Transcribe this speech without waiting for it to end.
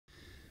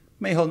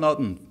Michael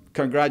Naughton,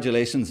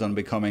 congratulations on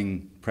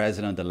becoming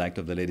President-Elect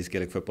of the Ladies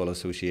Gaelic Football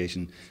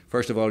Association.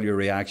 First of all, your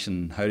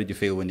reaction, how did you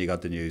feel when you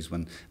got the news,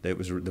 when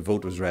the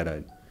vote was read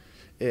out?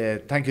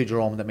 Thank you,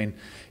 Jerome. I mean,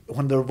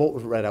 when the vote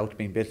was read out, I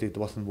mean, basically there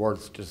wasn't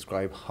words to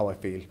describe how I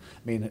feel.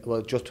 I mean,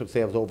 well, just to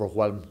say I was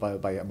overwhelmed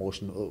by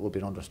emotion would be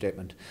an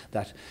understatement.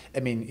 That, I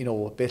mean, you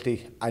know,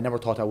 basically I never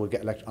thought I would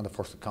get elected on the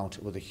first account.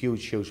 It was a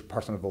huge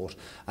personal vote.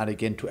 And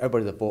again, to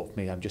everybody that voted for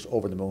me, I'm just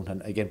over the moon.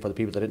 And again, for the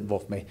people that didn't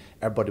vote for me,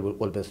 everybody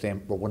will be the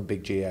same. We're one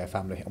big GAA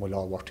family and we'll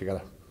all work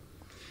together.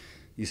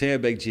 You say a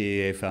big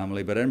GAA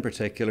family, but in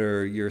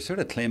particular, you're sort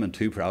of claiming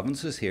two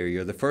provinces here.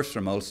 You're the first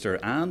from Ulster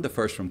and the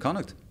first from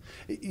Connacht.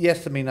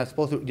 Yes, I mean, I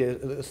suppose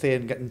you're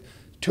saying getting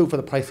two for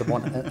the price of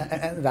one,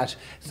 and that.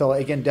 So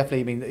again,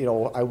 definitely, I mean, you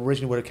know, I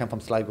originally would have come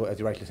from Sligo, as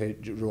you rightly say,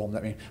 Jerome.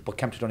 I mean, but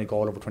came to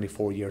Donegal over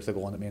 24 years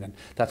ago, and I mean, and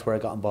that's where I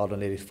got involved in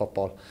ladies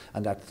football,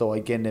 and that. So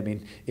again, I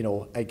mean, you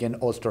know, again,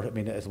 Ulster, I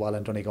mean, as well,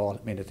 and Donegal.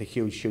 I mean, it's a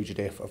huge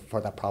day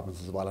for that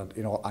province as well, and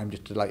you know, I'm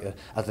just delighted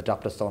as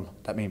adopted son.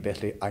 That means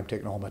basically, I'm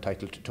taking home a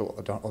title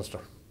to Ulster.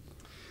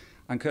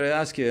 And could I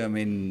ask you? I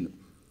mean,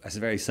 it's a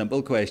very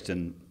simple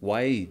question.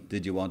 Why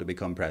did you want to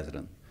become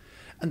president?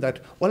 And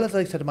that, well, as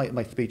I said in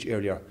my speech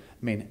earlier,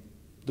 I mean,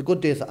 the good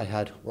days that I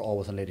had were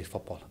always in ladies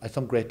football. I had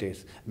some great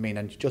days. I mean,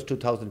 and just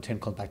 2010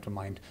 comes back to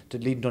mind, to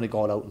lead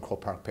Donegal out in Croke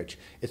Park pitch.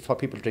 It's what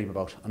people dream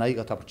about, and I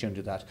got the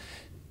opportunity to do that.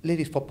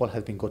 Ladies football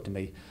has been good to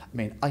me. I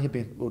mean,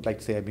 would like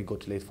to say I've been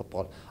good to ladies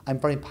football. I'm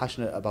very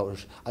passionate about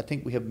it. I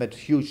think we have made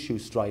huge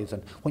strides,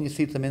 and when you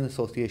see the men's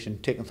association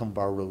taking some of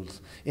our rules,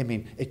 I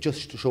mean, it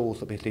just shows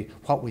basically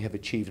what we have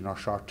achieved in our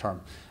short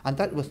term. And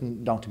that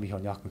wasn't down to me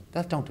or Naughton.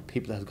 That's down to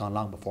people that have gone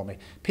long before me.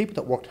 People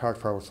that worked hard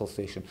for our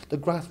association. The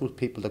grassroots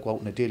people that go out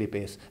on a daily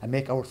basis and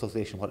make our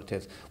association what it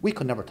is. We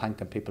could never thank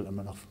them people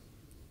enough.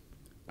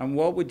 And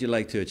what would you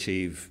like to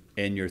achieve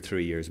in your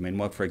 3 years? I mean,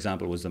 what, for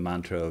example, was the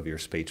mantra of your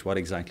speech? What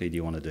exactly do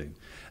you want to do?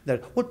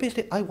 Well,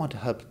 basically, I want to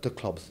help the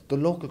clubs, the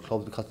local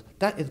clubs, because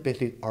that is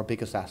basically our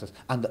biggest asset,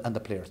 and the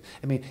players.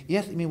 I mean,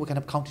 yes, I mean, we can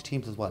have county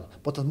teams as well,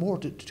 but there's more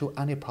to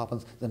any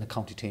province than a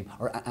county team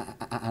or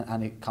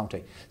any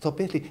county. So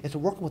basically, it's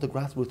working with the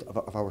grassroots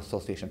of our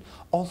association.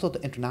 Also,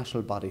 the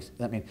international bodies.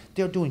 I mean,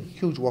 they're doing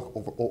huge work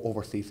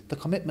overseas. The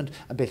commitment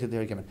and basically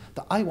they're given.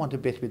 That I want to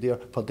basically be there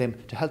for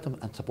them to help them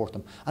and support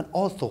them. And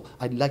also,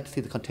 I'd like to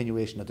see the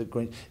continuation of the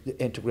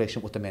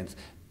integration with the men's.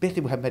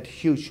 Basically, we have made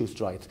huge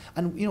strides,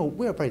 and you know,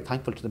 we're very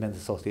thankful to the Men's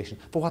Association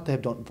for what they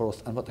have done for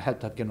us and what the help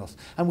they have given us.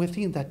 And we've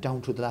seen that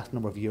down through the last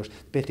number of years.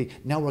 Basically,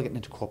 now we're getting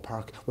into Croke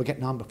Park, we're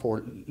getting on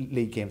before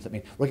league games. I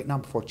mean, we're getting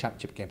on before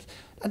championship games.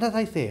 And as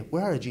I say, we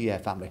are a GAA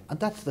family, and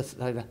that's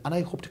the and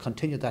I hope to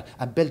continue that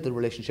and build the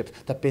relationships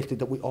that basically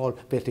that we all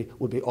basically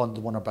will be under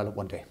one umbrella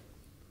one day.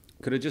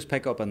 Could I just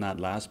pick up on that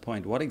last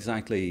point? What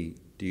exactly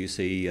do you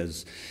see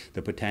as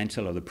the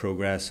potential or the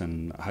progress,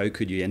 and how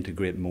could you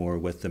integrate more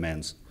with the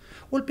men's?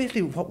 Well,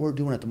 basically what we're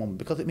doing at the moment,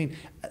 because I mean,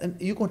 and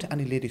you go into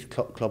any ladies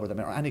club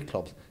or any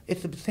clubs,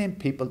 it's the same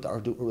people that are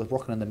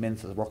working in the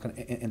men's as working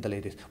in the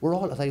ladies. We're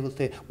all, as I would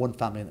say, one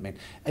family in the men.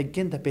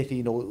 Again, that basically,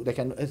 you know, like,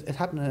 it's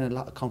happening in a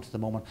lot of counties at the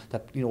moment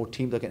that, you know,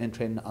 teams are getting in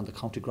training on the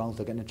county grounds,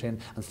 they're getting in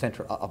training and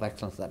centre of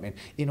excellence. That mean,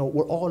 you know,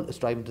 we're all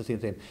striving to see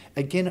the same.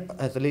 Again,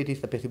 as the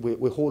ladies, that basically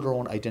we hold our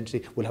own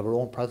identity. We'll have our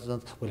own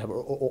presidents. We'll have our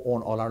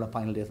own All Ireland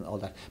final days and all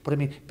that. But I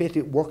mean,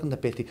 basically working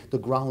the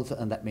grounds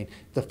and that mean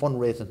the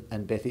fundraising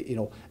and basically, you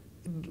know,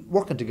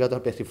 working together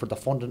basically for the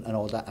funding and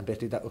all that, and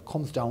basically that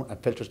comes down and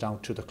filters down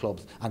to the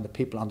clubs and the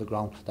people on the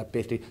ground that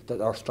basically that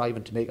are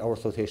striving to make our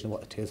association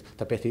what it is,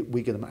 that basically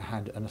we give them a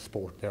hand in a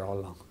sport there all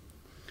along.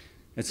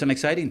 It's an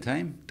exciting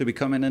time to be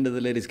coming into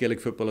the Ladies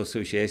Gaelic Football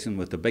Association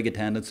with the big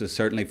attendances,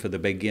 certainly for the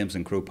big games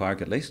in Croke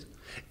Park at least.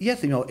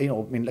 Yes, you know,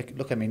 I mean, like,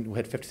 look, I mean, we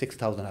had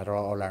 56,000 at our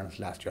All Ireland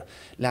last year.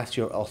 Last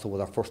year also was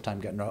our first time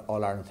getting our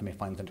All Ireland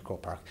semi-finals into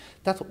Croke Park.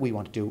 That's what we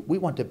want to do. We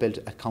want to build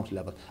at county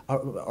level.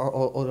 Our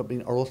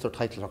Ulster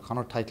titles, our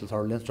Connacht titles,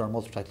 our Leinster and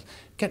Munster titles,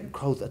 getting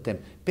crowds at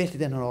them. Basically,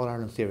 then an All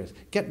Ireland series,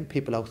 getting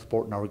people out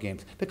supporting our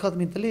games. Because I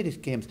mean, the ladies'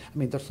 games, I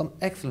mean, there's some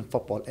excellent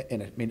football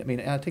in it. I mean,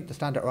 and I think the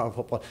standard of our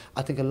football,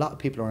 I think a lot of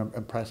people are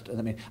impressed. And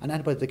I mean, and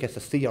anybody that gets to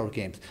see our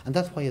games, and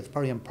that's why it's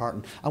very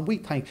important. And we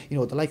thank, you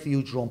know, the likes of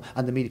you, Jerome,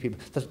 and the media people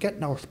that's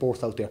getting our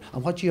sports out there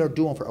and what you are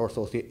doing for our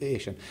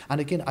association. And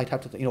again, I'd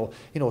have to, you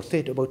know, say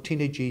it about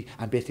Teenage G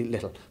and basically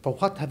Little for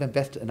what have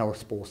invested in our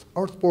sports.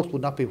 Our sports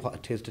would not be what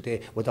it is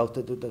today without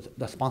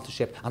the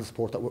sponsorship and the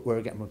support that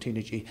we're getting from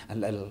Teenage G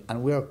and Little.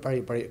 And we're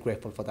very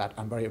grateful for that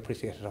and very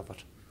appreciative of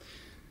it.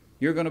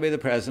 You're going to be the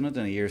president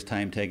in a year's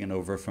time, taking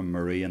over from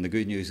Marie, and the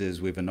good news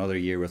is we've another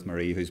year with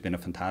Marie, who's been a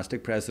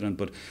fantastic president.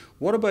 But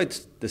what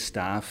about the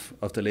staff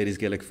of the Ladies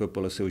Gaelic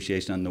Football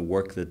Association and the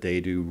work that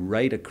they do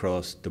right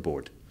across the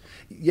board?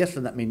 Yes,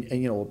 and that mean,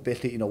 you know,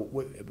 basically, you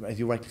know, as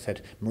you rightly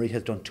said, Marie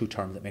has done 2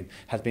 terms. I mean,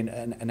 has been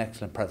an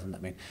excellent president. I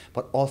mean,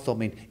 but also, I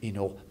mean, you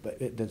know,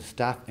 the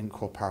staff in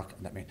Croke Park.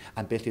 I mean,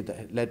 and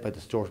basically led by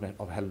the steward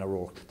of Helen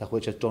O'Rourke, that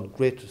which has done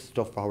great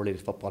stuff for Our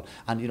Ladies football.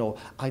 And you know,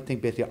 I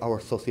think basically our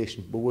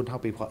association would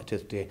not be what it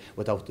is today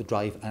without the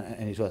drive and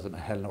enthusiasm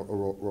Helen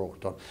O'Rourke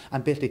done.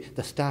 And basically,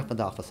 the staff in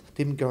the office,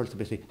 even girls,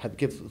 basically have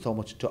given so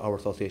much to our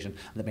association.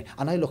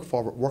 And I look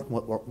forward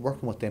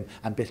working with them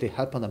and basically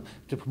helping them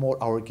to promote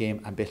our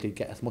game and basically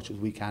get as much as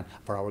we can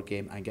for our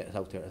game and get it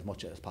out there as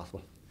much as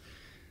possible.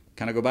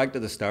 Can I go back to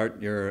the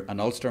start? You're an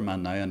Ulster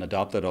man now, an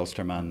adopted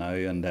Ulster man now,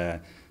 and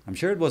I'm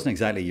sure it wasn't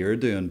exactly your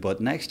doing, but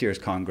next year's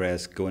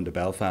Congress going to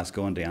Belfast,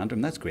 going to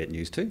Antrim, that's great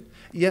news too.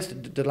 Yes,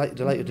 delighted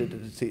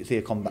to see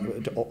it come back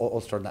to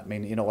Ulster. That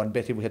mean, you know, and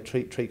basically we had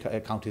three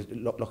counties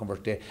looking for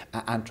today,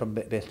 Antrim,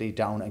 basically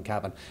Down and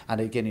Cavan, and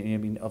again, you know, I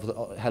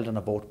mean, held on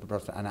a vote,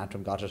 and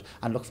Antrim got it,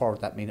 and look forward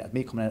to that. Mean,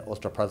 me coming in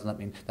Ulster president, I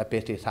mean, that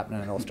basically is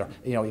happening in Ulster.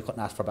 You know, you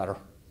couldn't ask for better.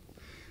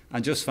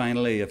 And just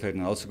finally, if I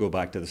can also go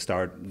back to the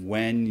start,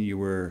 when you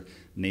were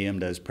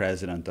named as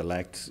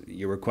President-Elect,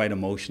 you were quite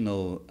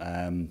emotional.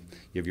 You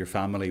have your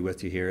family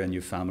with you here and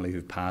you have family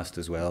who've passed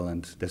as well,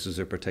 and this was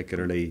a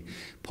particularly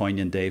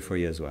poignant day for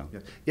you as well. Yeah.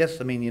 Yes,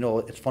 I mean, you know,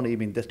 it's funny, I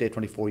mean, this day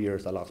 24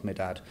 years I lost my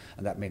dad,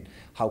 and that mean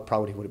how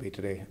proud he would be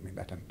today. I mean,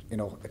 that, and, you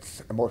know,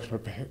 it's emotional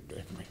day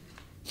for me.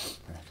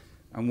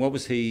 And what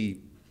was he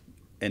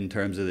in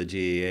terms of the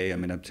GAA? I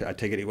mean, I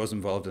take it he was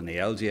involved in the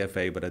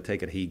LGFA, but I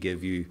take it he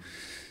gave you,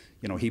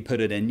 you know, he put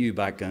it in you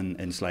back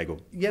in Sligo.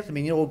 Yes, I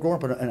mean, you know, growing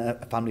up in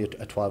a family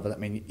of 12, I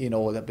mean, you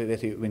know, that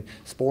basically, I mean,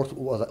 sports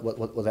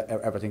was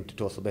everything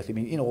to us. So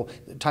basically, I mean, you know,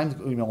 times,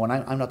 you know, when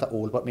I'm not that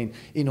old, but I mean,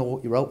 you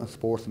know, you're out in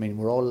sports. I mean,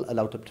 we're all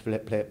allowed to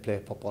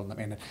play football. I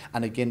mean,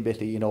 and again,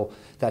 basically, you know,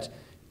 that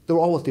they were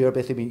always there,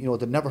 basically, you know,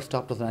 they never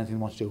stopped us in anything they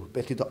want to do.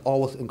 Basically, they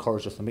always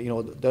encouraged us. I mean, you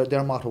know,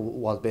 their motto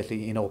was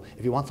basically, you know,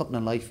 if you want something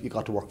in life, you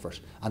got to work for it.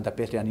 And that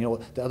basically, and you know,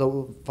 the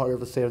other father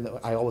was saying that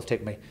I always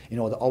take me, you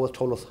know, they always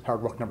told us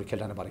hard work never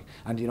killed anybody.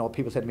 And, you know,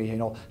 people said to me, you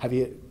know, have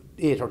you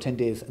 8 or 10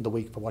 days in the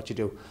week for what you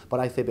do? But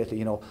I say basically,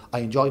 you know, I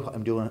enjoy what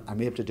I'm doing,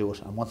 I'm able to do it,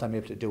 and once I'm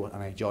able to do it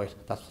and I enjoy it,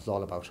 that's what it's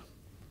all about.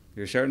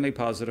 You're certainly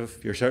positive,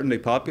 you're certainly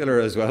popular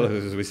as well,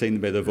 as we've seen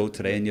by the vote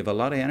today, and you have a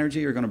lot of energy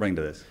you're going to bring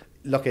to this.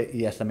 Look,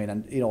 yes, I mean,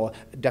 and you know,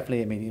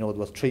 definitely, I mean, you know, there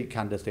was 3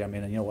 candidates there, I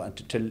mean, and you know, and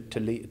to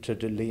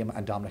Liam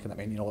and Dominic, and I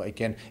mean, you know,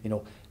 again, you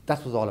know,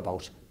 that's what it's all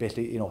about.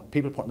 Basically, you know,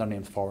 people putting their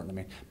names forward, I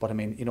mean, but I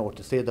mean, you know,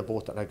 to say the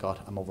vote that I got,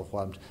 I'm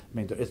overwhelmed. I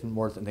mean, there isn't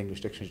words in the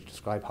English dictionary to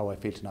describe how I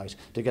feel tonight.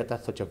 To get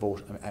that such a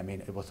vote, I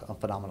mean, it was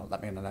phenomenal.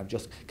 I mean, and I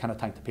just kind of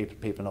thank the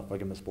people enough for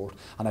giving the support,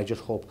 and I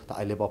just hope that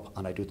I live up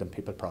and I do them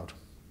people proud.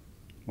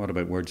 What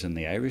about words in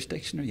the Irish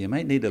dictionary? You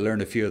might need to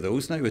learn a few of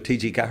those now with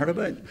TG Carr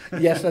about.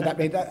 Yes, and that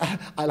means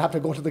I'll have to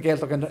go to the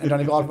Gaelic in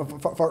Donegal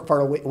for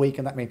a week,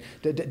 and that means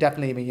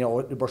definitely, I mean, you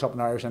know, brush up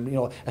in Irish, and you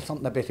know, it's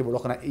something that basically we're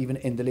looking at even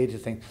in the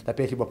ladies thing, that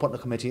basically we're putting a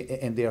committee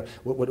in there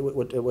with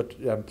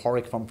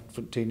Porrick from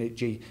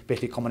TG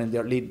basically coming in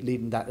there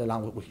leading that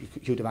along with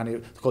Hugh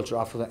Devaney, the culture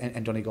officer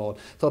in Donegal.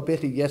 So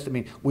basically, yes, I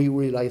mean, we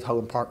realise how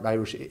important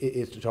Irish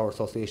is to our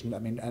association. I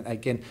mean, and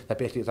again, that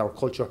basically is our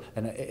culture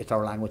and it's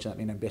our language, and I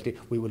mean, and basically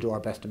we will do our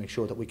best to make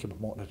sure that we can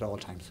promote it at all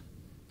times.